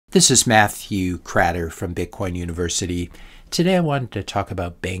This is Matthew Kratter from Bitcoin University. Today I wanted to talk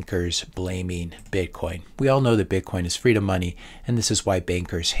about bankers blaming Bitcoin. We all know that Bitcoin is freedom money, and this is why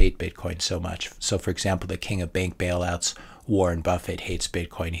bankers hate Bitcoin so much. So for example, the king of bank bailouts, Warren Buffett, hates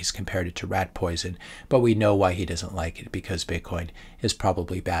Bitcoin. He's compared it to rat poison, but we know why he doesn't like it, because Bitcoin is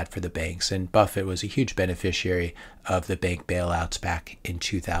probably bad for the banks. And Buffett was a huge beneficiary of the bank bailouts back in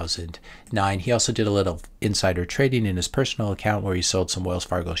 2009. He also did a little insider trading in his personal account where he sold some Wells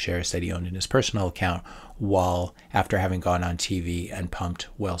Fargo shares that he owned in his personal account after having gone on TV and pumped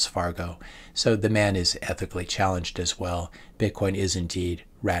Wells Fargo. So the man is ethically challenged as well. Bitcoin is indeed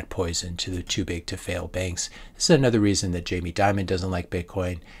rat poison to the too big to fail banks. This is another reason that Jamie Dimon doesn't like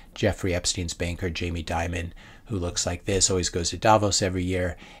Bitcoin. Jeffrey Epstein's banker, Jamie Dimon, who looks like this, always goes to Davos every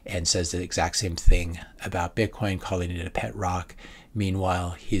year and says the exact same thing about Bitcoin, calling it a pet rock.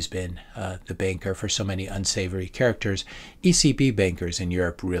 Meanwhile, he's been the banker for so many unsavory characters. ECB bankers in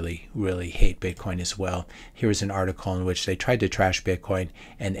Europe really hate Bitcoin as well. Here is an article in which they tried to trash Bitcoin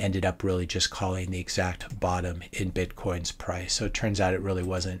and ended up really just calling the exact bottom in Bitcoin's price. So it turns out it really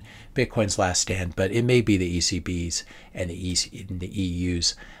wasn't Bitcoin's last stand, but it may be the ECB's and the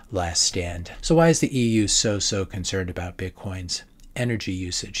EU's last stand. So why is the EU so concerned about Bitcoin's energy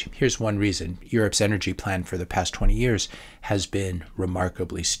usage? Here's one reason. Europe's energy plan for the past 20 years has been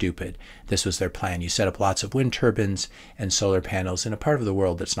remarkably stupid. This was their plan. You set up lots of wind turbines and solar panels in a part of the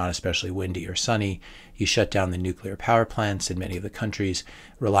world that's not especially windy or sunny. You shut down the nuclear power plants in many of the countries,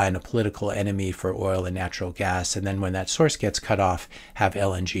 rely on a political enemy for oil and natural gas, and then when that source gets cut off, have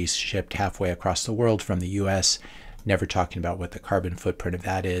LNG shipped halfway across the world from the US, never talking about what the carbon footprint of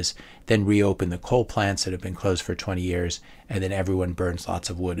that is, then reopen the coal plants that have been closed for 20 years, and then everyone burns lots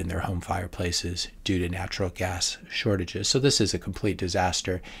of wood in their home fireplaces due to natural gas shortages. So this is a complete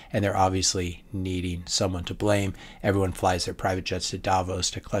disaster, and they're obviously needing someone to blame. Everyone flies their private jets to Davos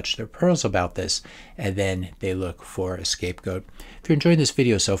to clutch their pearls about this, and then they look for a scapegoat. If you're enjoying this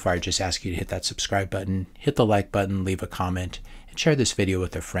video so far, I just ask you to hit that subscribe button, hit the like button, leave a comment, and share this video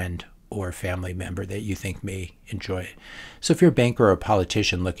with a friend or family member that you think may enjoy it. So if you're a banker or a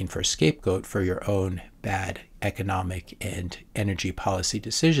politician looking for a scapegoat for your own bad economic and energy policy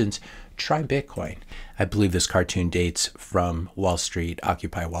decisions, try Bitcoin. I believe this cartoon dates from Wall Street,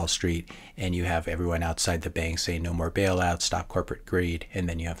 Occupy Wall Street, and you have everyone outside the bank saying no more bailouts, stop corporate greed, and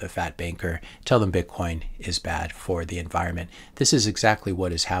then you have the fat banker tell them Bitcoin is bad for the environment. This is exactly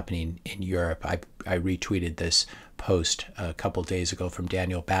what is happening in Europe. I retweeted this post a couple days ago from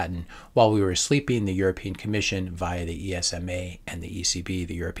Daniel Batten. While we were sleeping, the European Commission via the ESMA and the ECB,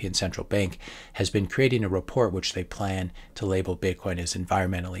 the European Central Bank, has been creating a report which they plan to label Bitcoin as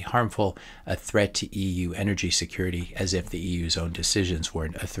environmentally harmful, a threat to EU energy security, as if the EU's own decisions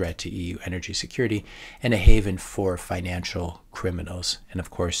weren't a threat to EU energy security, and a haven for financial criminals. And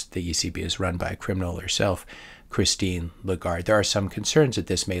of course, the ECB is run by a criminal herself, Christine Lagarde. There are some concerns that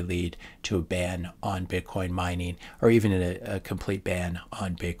this may lead to a ban on Bitcoin mining, or even a complete ban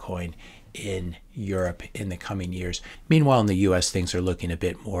on Bitcoin in Europe in the coming years. Meanwhile, in the US, things are looking a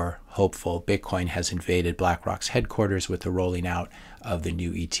bit more hopeful. Bitcoin has invaded BlackRock's headquarters with the rolling out of the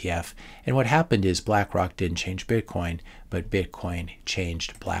new ETF. And what happened is BlackRock didn't change Bitcoin, but Bitcoin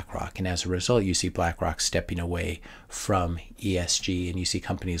changed BlackRock. And as a result, you see BlackRock stepping away from ESG, and you see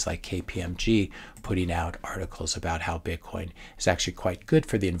companies like KPMG putting out articles about how Bitcoin is actually quite good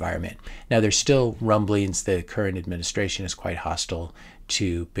for the environment. Now, there's still rumblings. The current administration is quite hostile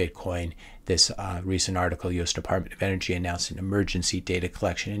to Bitcoin. This recent article, U.S. Department of Energy announced an emergency data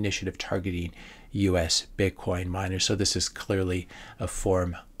collection initiative targeting U.S. Bitcoin miners. So this is clearly a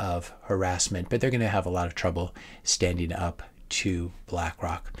form of harassment, but they're going to have a lot of trouble standing up to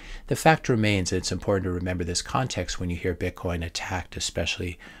BlackRock. The fact remains that it's important to remember this context when you hear Bitcoin attacked,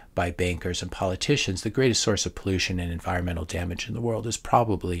 especially by bankers and politicians. The greatest source of pollution and environmental damage in the world is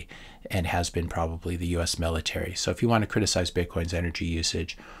probably, and has been probably, the U.S. military. So if you want to criticize Bitcoin's energy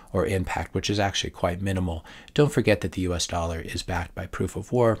usage or impact, which is actually quite minimal, don't forget that the U.S. dollar is backed by proof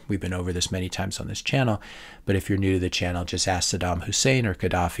of war. We've been over this many times on this channel, but if you're new to the channel, just ask Saddam Hussein or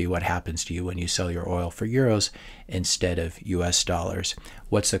Gaddafi what happens to you when you sell your oil for euros instead of U.S. dollars.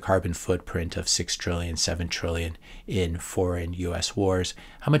 What's the carbon footprint of 6 trillion, 7 trillion in foreign U.S. wars?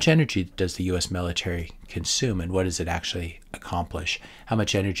 How much energy does the U.S. military consume, and what does it actually accomplish? How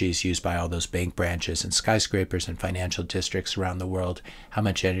much energy is used by all those bank branches and skyscrapers and financial districts around the world? How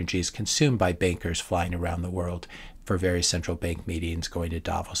much energy is consumed by bankers flying around the world for various central bank meetings, going to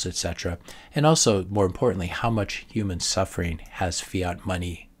Davos, etc.? And also, more importantly, how much human suffering has fiat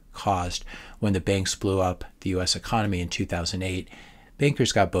money caused? When the banks blew up the U.S. economy in 2008,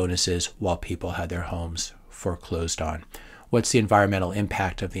 bankers got bonuses while people had their homes foreclosed on. What's the environmental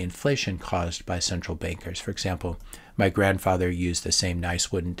impact of the inflation caused by central bankers? For example, my grandfather used the same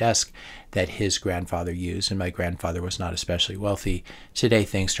nice wooden desk that his grandfather used, and my grandfather was not especially wealthy. Today,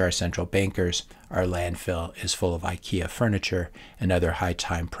 thanks to our central bankers, our landfill is full of IKEA furniture and other high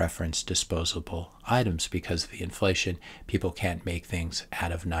time preference disposable items. Because of the inflation, people can't make things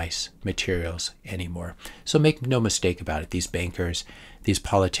out of nice materials anymore. So make no mistake about it, these bankers, these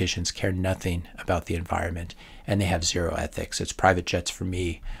politicians care nothing about the environment, and they have zero ethics. It's private jets for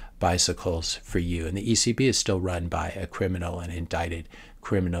me, bicycles for you. And the ECB is still run by a criminal, an indicted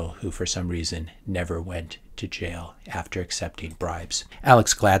criminal who for some reason never went to jail after accepting bribes.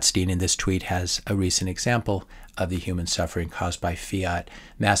 Alex Gladstein in this tweet has a recent example of the human suffering caused by fiat,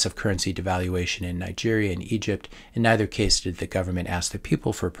 massive currency devaluation in Nigeria and Egypt. In neither case did the government ask the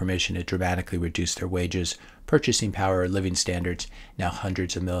people for permission to dramatically reduce their wages, purchasing power, or living standards. Now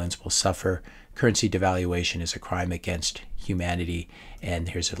hundreds of millions will suffer. Currency devaluation is a crime against humanity. And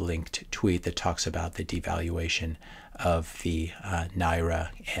here's a linked tweet that talks about the devaluation of the naira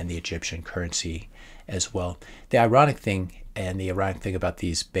and the Egyptian currency as well. The ironic thing about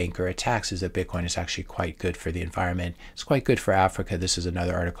these banker attacks is that Bitcoin is actually quite good for the environment. It's quite good for Africa. This is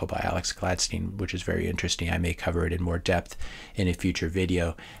another article by Alex Gladstein, which is very interesting. I may cover it in more depth in a future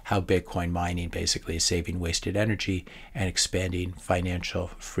video, how Bitcoin mining basically is saving wasted energy and expanding financial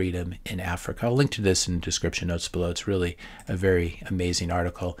freedom in Africa. I'll link to this in the description notes below. It's really a very amazing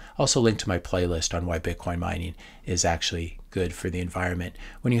article. Also link to my playlist on why Bitcoin mining is actually good for the environment.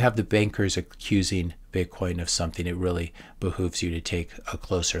 When you have the bankers accusing Bitcoin of something, it really behooves you to take a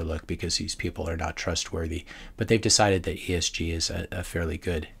closer look, because these people are not trustworthy. But they've decided that ESG is a fairly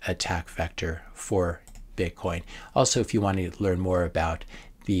good attack vector for Bitcoin. Also, if you want to learn more about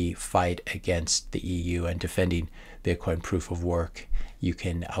the fight against the EU and defending Bitcoin proof of work,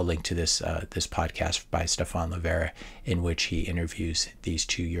 I'll link to this podcast by Stefan Livera, in which he interviews these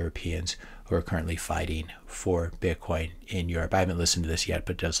two Europeans who are currently fighting for Bitcoin in Europe. I haven't listened to this yet,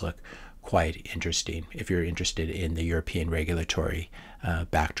 but it does look quite interesting if you're interested in the European regulatory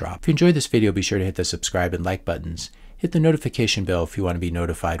backdrop. If you enjoyed this video, be sure to hit the subscribe and like buttons. Hit the notification bell if you want to be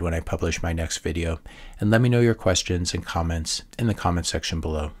notified when I publish my next video. And let me know your questions and comments in the comment section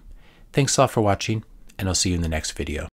below. Thanks a lot for watching, and I'll see you in the next video.